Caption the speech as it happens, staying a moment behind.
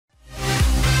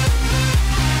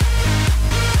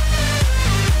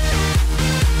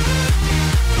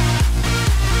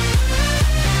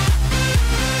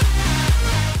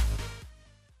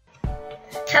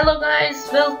guys,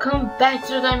 welcome back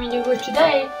to the video.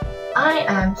 Today I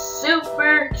am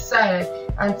super excited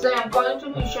and today I'm going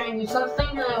to be showing you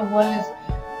something that I was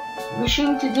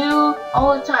wishing to do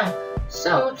all the time.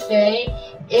 So today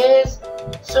is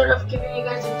sort of giving you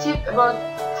guys a tip about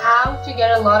how to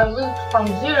get a lot of loot from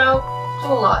 0 to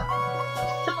a lot.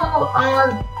 So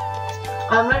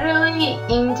I'm not really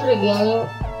into the game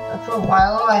for a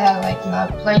while. I have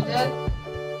not played it.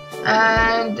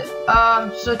 And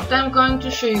so today I'm going to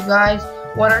show you guys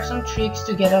what are some tricks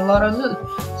to get a lot of loot.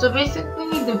 So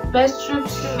basically the best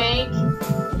tricks to make,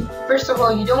 first of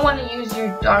all, you don't want to use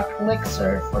your dark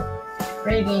elixir for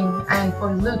trading and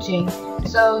for looting.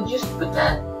 So just put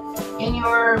that in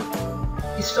your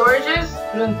storages.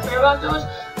 We don't care about those,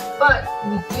 but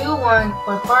we do want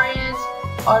barbarians,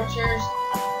 archers,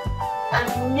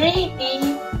 and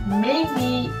maybe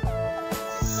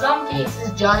some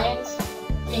cases giants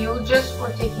to just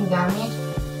for taking damage,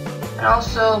 and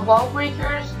also wall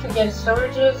breakers to get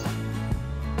storages.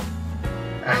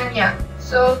 And yeah,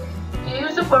 so to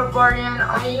use the barbarian,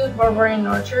 I use barbarian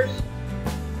archers.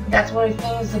 That's what I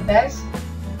think is the best,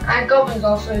 and goblins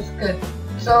also is good.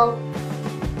 So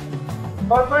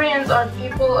barbarians are the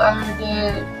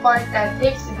part that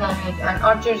takes the damage, and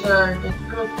archers are the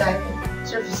group that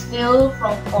sort of steal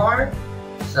from far.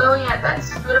 So yeah,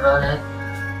 that's good about it.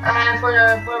 And for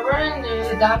the barbarian, there is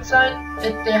a downside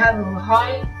that they have a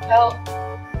high health,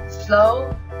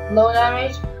 low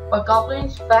damage, but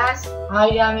goblins fast,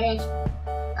 high damage,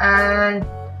 and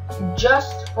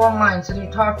just for mine. So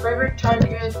their favorite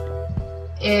target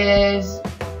is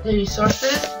the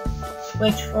resources,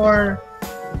 but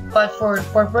for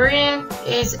barbarian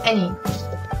is any.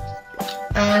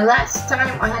 And last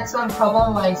time I had some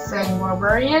problem by saying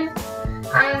barbarian, and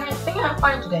I think I'm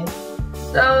fine today.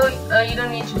 So you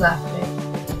don't need to laugh at it.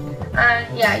 And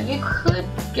yeah, you could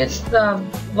get the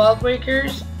wall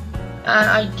breakers, and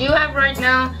I do have right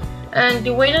now. And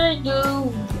the way that I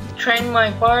do train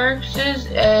my boxes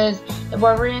is the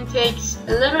barbarian takes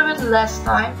a little bit less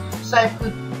time. So I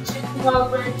put 2 wall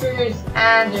breakers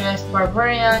and the rest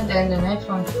barbarian. Then the next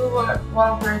one 2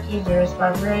 wall breakers, the rest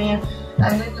barbarian,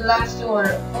 and then the last 2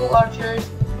 are full archers.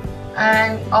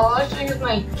 And I'll also use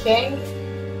my king.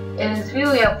 It is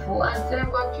really helpful, and then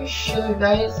I'm going to show you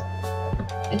guys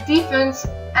the defense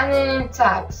and then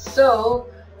attacks. So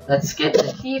let's get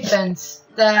the defense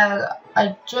that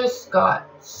I just got.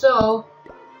 So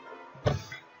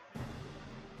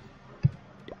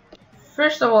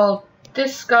first of all,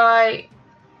 this guy,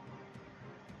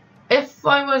 if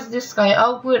I was this guy, I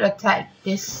would attack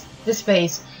this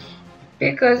base,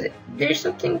 because there's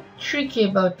something tricky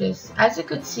about this. As you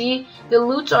could see, the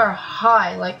loots are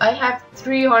high. Like I have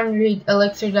 300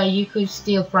 elixir that you could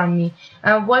steal from me,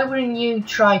 and why wouldn't you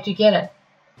try to get it?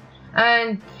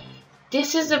 And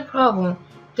this is the problem.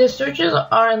 The searches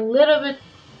are a little bit,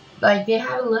 they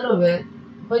have a little bit,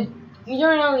 but you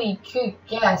don't really could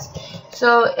guess.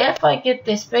 So if I get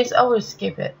this base, I will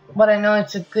skip it, but I know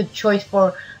it's a good choice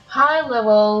for high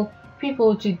level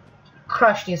people to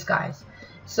crush these guys.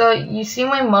 So you see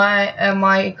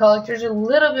my collectors have a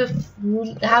little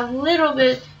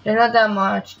bit, they're not that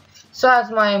much. So as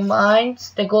my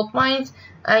mines, the gold mines,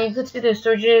 and you could see the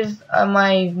storages,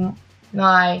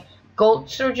 my gold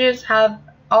storages have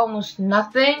almost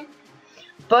nothing,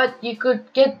 but you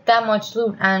could get that much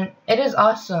loot, and it is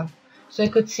awesome. So you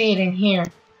could see it in here.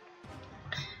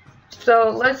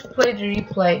 So let's play the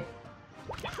replay.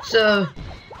 So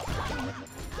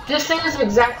this thing is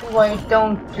exactly why I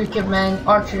don't recommend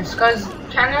archers, because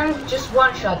cannon just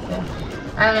one-shot them,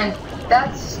 and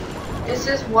this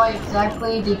is why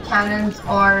exactly the cannons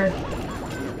are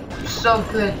so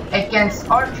good against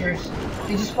archers.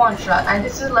 They just one-shot, and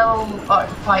this is level 5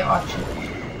 archer,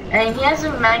 and he has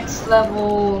a max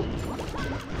level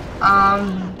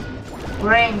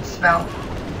range spell,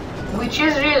 which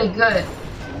is really good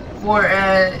for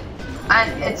and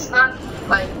it's not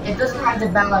it doesn't have the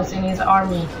balance in his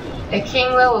army. A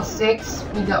king level 6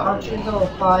 with the archers level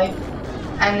 5,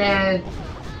 and a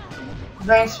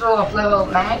range spell of level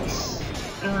max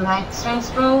range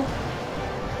spell.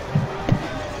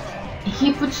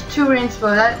 He puts 2 range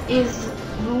spell. That is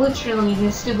literally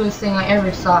the stupidest thing I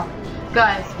ever saw.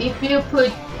 Guys, if you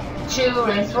put 2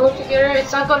 range spell together,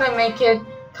 it's not gonna make it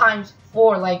times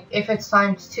 4. Like if it's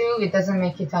times 2, it doesn't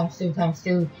make it times 2. Times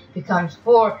 2 becomes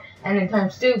 4, and then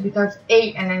times 2 becomes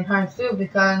 8, and then times 2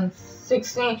 becomes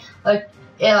 16.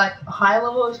 High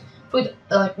levels would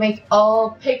make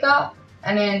all pick up,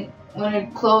 and then when you're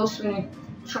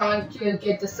trying to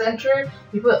get the center,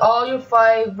 you put all your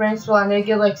 5 range spell, and they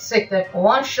get 6,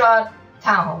 one shot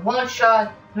town, one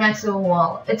shot max level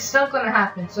wall. It's not gonna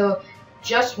happen. So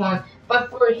just one. But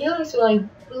for healing spell, I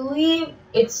believe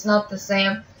it's not the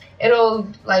same. It'll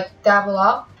like double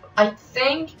up. I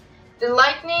think the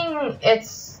lightning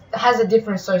has a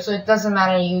different source, so it doesn't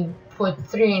matter. You put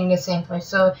 3 in the same place,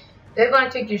 so they're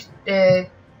gonna take your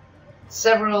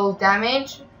several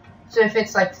damage. So if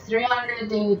it's like 300,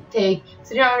 they would take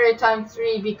 300 times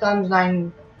 3 becomes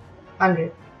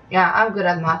 900. Yeah, I'm good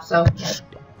at math, so yeah.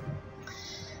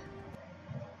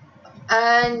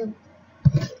 And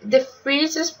the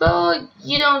freeze spell,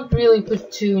 you don't really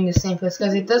put 2 in the same place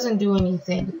because it doesn't do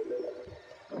anything.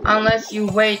 Unless you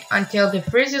wait until the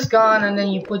freeze is gone and then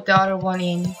you put the other one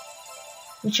in.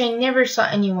 Which I never saw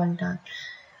anyone done.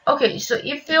 Okay, so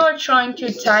if you are trying to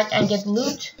attack and get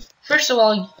loot, first of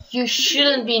all, you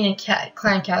shouldn't be in a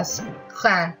clan.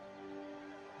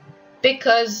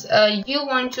 Because you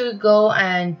want to go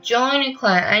and join a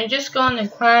clan. And just go in a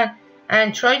clan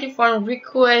and try to farm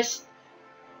request.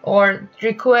 Or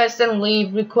request and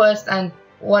leave, request and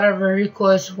whatever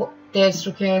request, this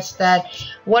request that,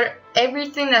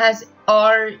 everything that has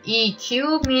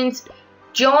REQ means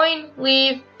join,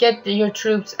 leave, get your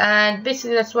troops, and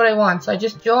basically that's what I want. So I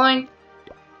just join,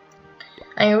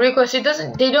 and you request.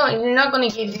 They're not gonna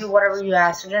give you whatever you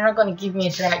ask. So they're not gonna give me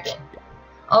a dragon.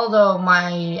 Although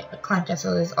my clan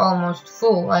castle is almost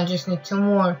full, I just need 2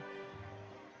 more,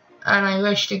 and I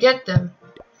wish to get them.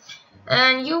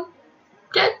 And you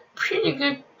get pretty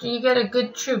good. You get a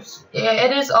good troops.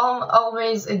 It is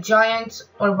always a giant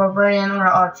or barbarian or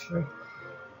archer.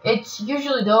 It's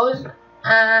usually those,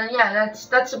 and yeah,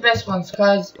 that's the best ones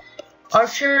because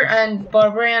archer and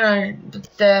barbarian are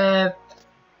the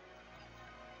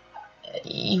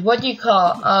what do you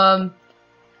call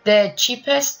the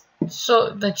cheapest.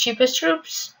 So the cheapest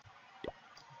troops,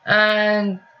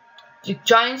 and the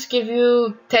giants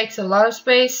takes a lot of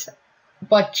space,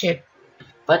 but cheap.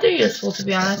 But they're useful, to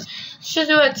be honest. Should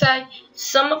you attack?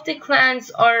 Some of the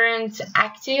clans aren't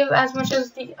active as much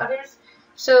as the others,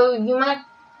 so you might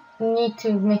need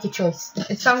to make a choice.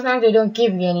 Sometimes they don't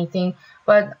give you anything,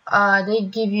 but they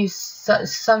give you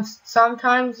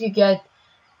sometimes you get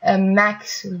a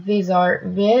max viz,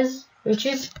 which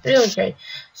is really great.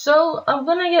 So I'm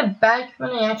gonna get back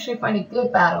when I actually find a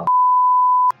good battle.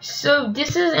 So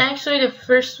this is actually the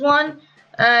first one,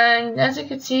 and as you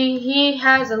can see, he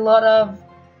has a lot of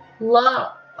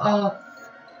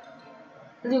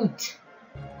loot.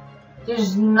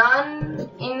 There's none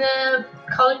in the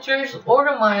cultures or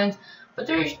the mines, but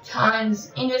there's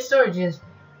tons in the storages.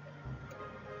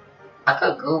 I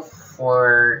could go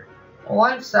for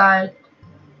one side,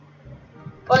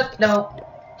 but no,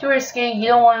 too risky. You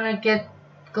don't want to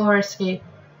go risky.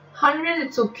 100,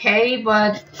 it's okay,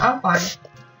 but I'm fine.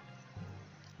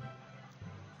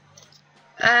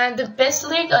 And the best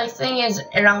league I think is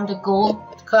around the gold,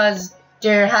 because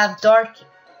they have dark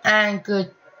and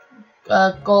good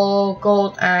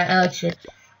gold and elixir.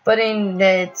 But in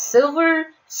the silver,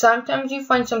 sometimes you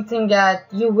find something that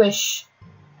you wish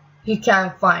you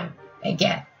can't find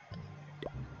again.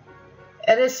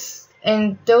 It is,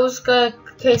 in those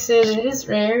cases, it is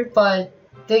rare, but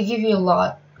they give you a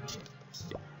lot.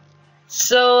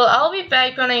 So I'll be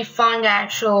back when I find the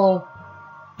actual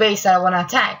base that I want to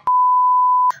attack.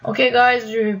 Okay guys,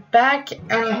 we're back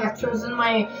and I have chosen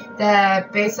the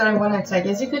base that I want to attack.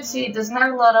 As you could see, it doesn't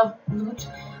have a lot of loot,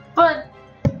 but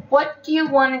what do you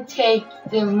want to take?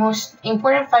 The most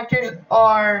important factors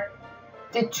are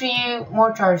the 3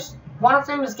 mortars. One of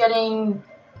them is getting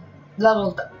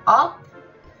leveled up,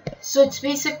 so it's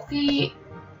basically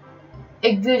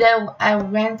a good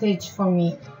advantage for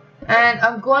me. And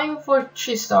I'm going for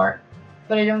 3-star,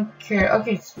 but I don't care.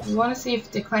 Okay, so we want to see if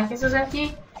the clan case is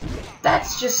empty.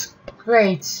 That's just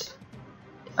great.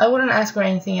 I wouldn't ask for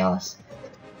anything else.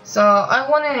 So I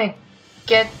want to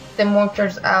get the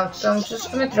mortars out, so I'm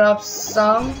just gonna drop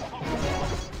some.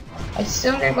 I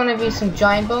assume there are gonna be some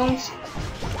giant bones.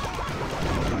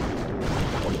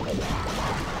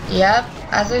 Yep,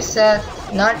 as I said,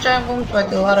 not giant bones,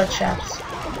 but a lot of traps.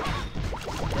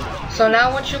 So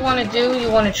now what you want to do, you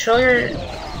want to throw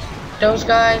those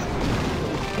guys,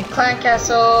 your clan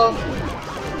castle.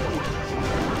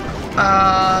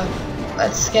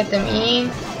 Let's get them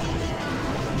in.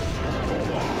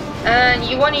 And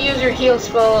you want to use your heal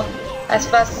spell as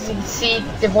fast as you can see.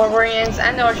 The barbarians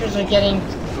and the archers are getting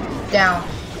down.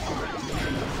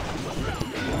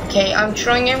 Okay, I'm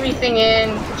throwing everything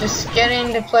in. Just get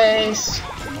into place.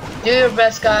 Do your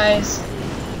best, guys.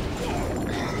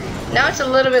 Now it's a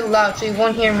little bit loud, so you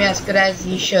won't hear me as good as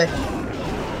you should.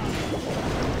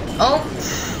 Oh,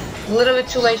 a little bit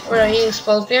too late for a heal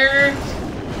spell there,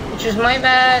 which is my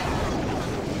bad.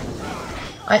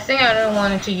 I think I don't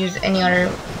want to use any other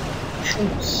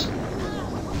troops.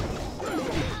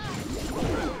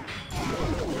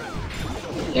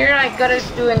 Here I gotta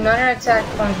do another attack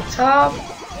from the top.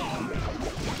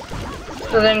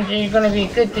 So then there's gonna be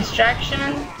a good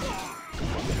distraction.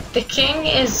 The king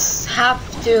is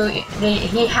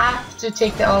he have to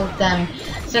take the ult damage.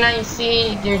 So now you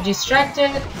see they're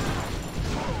distracted.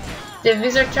 The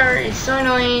visitor is so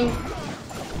annoying.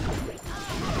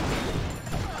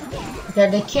 Okay,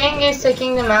 the king is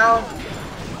taking them out.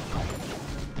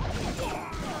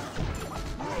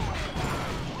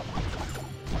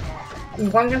 We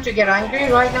want them to get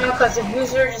angry right now because the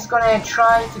wizard is gonna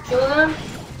try to kill them,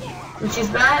 which is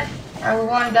bad, and we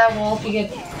want that wall to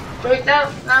get break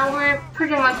out. Now we're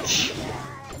pretty much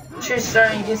just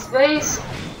starting this phase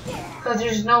because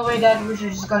there's no way that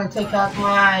wizard is gonna take out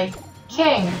my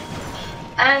king.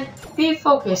 And be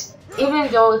focused, even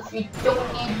though if you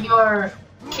don't need your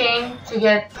king to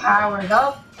get powered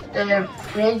up, the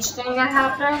bridge thing that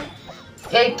happened,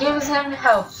 it gives him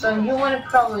health, so you want to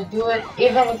probably do it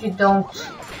even if you don't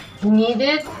need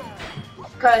it,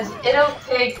 because it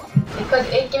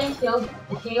can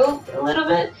heal a little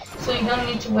bit, so you don't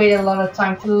need to wait a lot of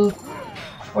time for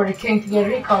the king to get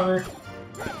recovered.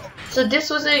 So this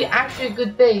was actually a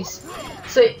good base.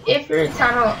 So if you're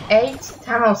Tunnel 8,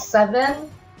 Tunnel 7,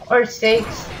 or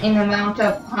 6 in amount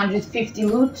of 150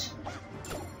 loot,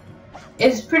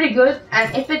 it's pretty good.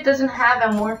 And if it doesn't have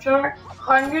a mortar,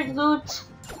 100 loot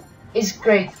is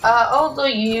great. Although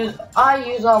I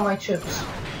use all my troops.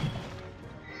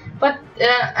 But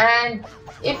and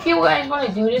if you guys want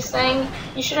to do this thing,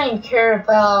 you shouldn't care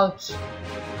about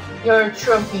your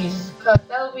trophies, because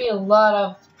that'll be a lot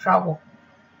of trouble.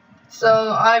 So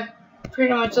I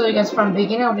pretty much tell you guys from the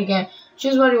beginning of the game,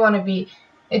 choose what you want to be,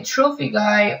 a trophy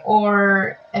guy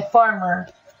or a farmer.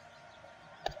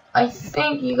 I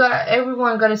think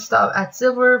everyone gotta stop at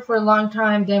silver for a long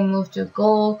time, then move to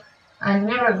gold and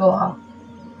never go up.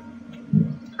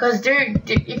 Because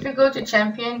if you go to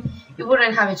champion, you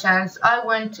wouldn't have a chance. I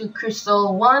went to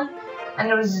crystal 1 and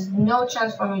there was no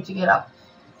chance for me to get up.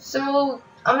 So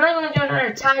I'm not gonna do another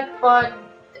attack, but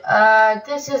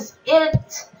this is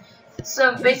it.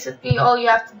 So basically all you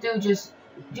have to do, just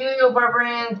do your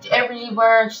barbarian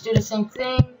everywhere, just do the same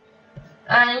thing.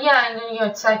 And yeah, and then you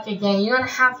attack again. You don't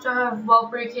have to have wall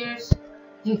breakers.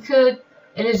 You could.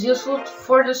 It is useful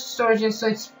for the storages, so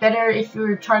it's better if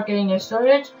you're targeting your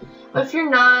storage. But if you're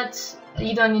not,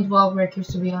 you don't need wall breakers,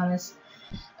 to be honest.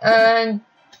 And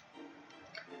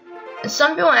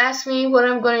some people ask me what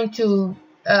I'm going to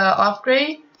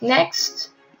upgrade next,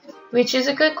 which is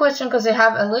a good question because I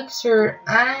have elixir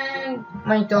and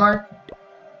my dark.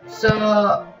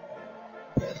 So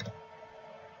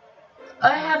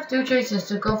I have two choices,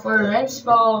 to go for a range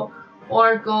spell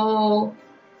or go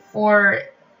for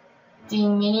the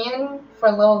minion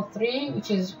for level 3, which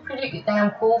is pretty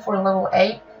damn cool for level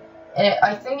 8.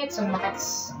 I think it's a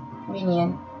max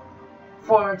minion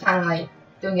for Timeline,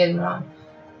 don't get me wrong,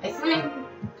 I think.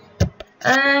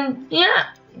 And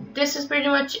yeah, this is pretty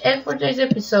much it for today's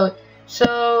episode.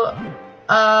 So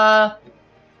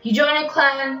you join a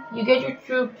clan, you get your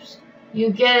troops,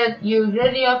 you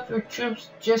ready up your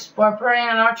troops, just barbarian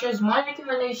and archers. My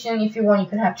recommendation, if you want, you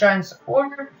can have giants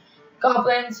or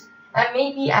goblins, and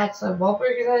maybe add some wall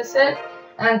breakers, as I said.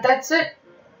 And that's it.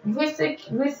 With the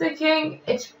king,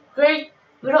 it's great.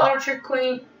 With the archer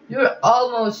queen, you're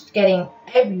almost getting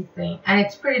everything, and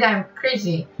it's pretty damn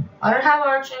crazy. I don't have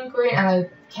archer queen, and I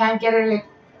can't get it.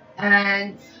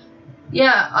 And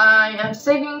yeah, I am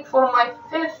saving for my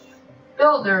 5th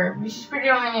builder, which is pretty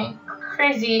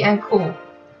crazy and cool.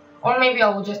 Or maybe I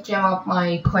will just jam up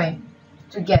my queen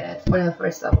to get it for the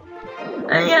 1st level.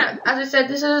 And yeah, as I said,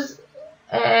 this is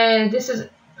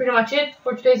pretty much it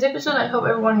for today's episode. I hope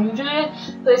everyone enjoyed it.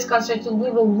 Please consider to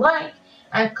leave a like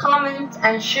and comment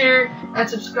and share and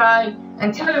subscribe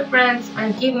and tell your friends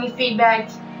and give me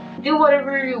feedback. Do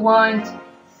whatever you want.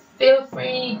 Feel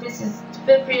free.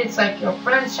 It's like your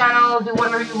friend's channel. Do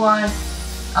whatever you want.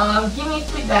 Give me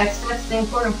feedback. So that's the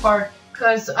important part,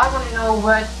 because I want to know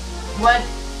what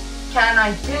can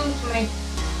I do to make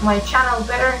my channel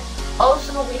better.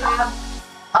 Also,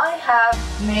 I have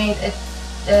made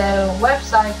a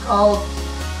website called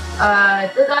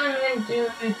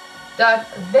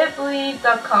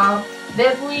thediamonddude.weebly.com.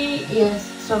 Weebly is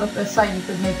sort of a site you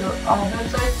could make your own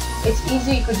website. It's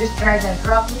easy, you could just drag and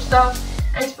drop your stuff,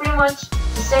 and it's pretty much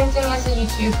the same thing as a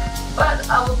YouTube, but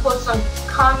I will post some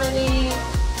comedy,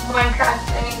 Minecraft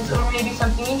things, or maybe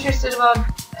something interesting about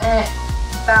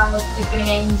the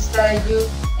games that I do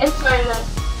in Florida.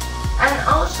 And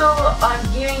also, I'm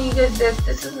giving you guys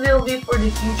this is a little bit for the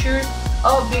future.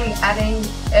 I'll be adding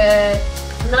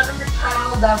another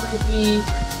channel that will be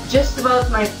just about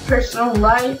my personal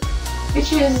life,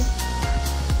 which is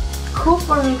cool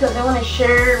for me because I want to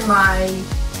share my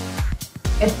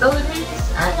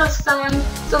abilities and just time.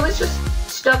 So let's just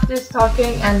stop this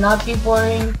talking and not be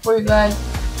boring for you guys.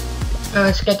 And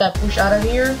let's get that push out of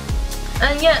here.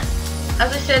 And yeah,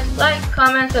 as I said, like,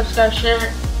 comment, subscribe,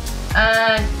 share,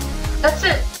 and that's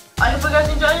it. I hope you guys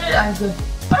enjoyed it, and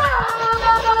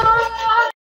goodbye.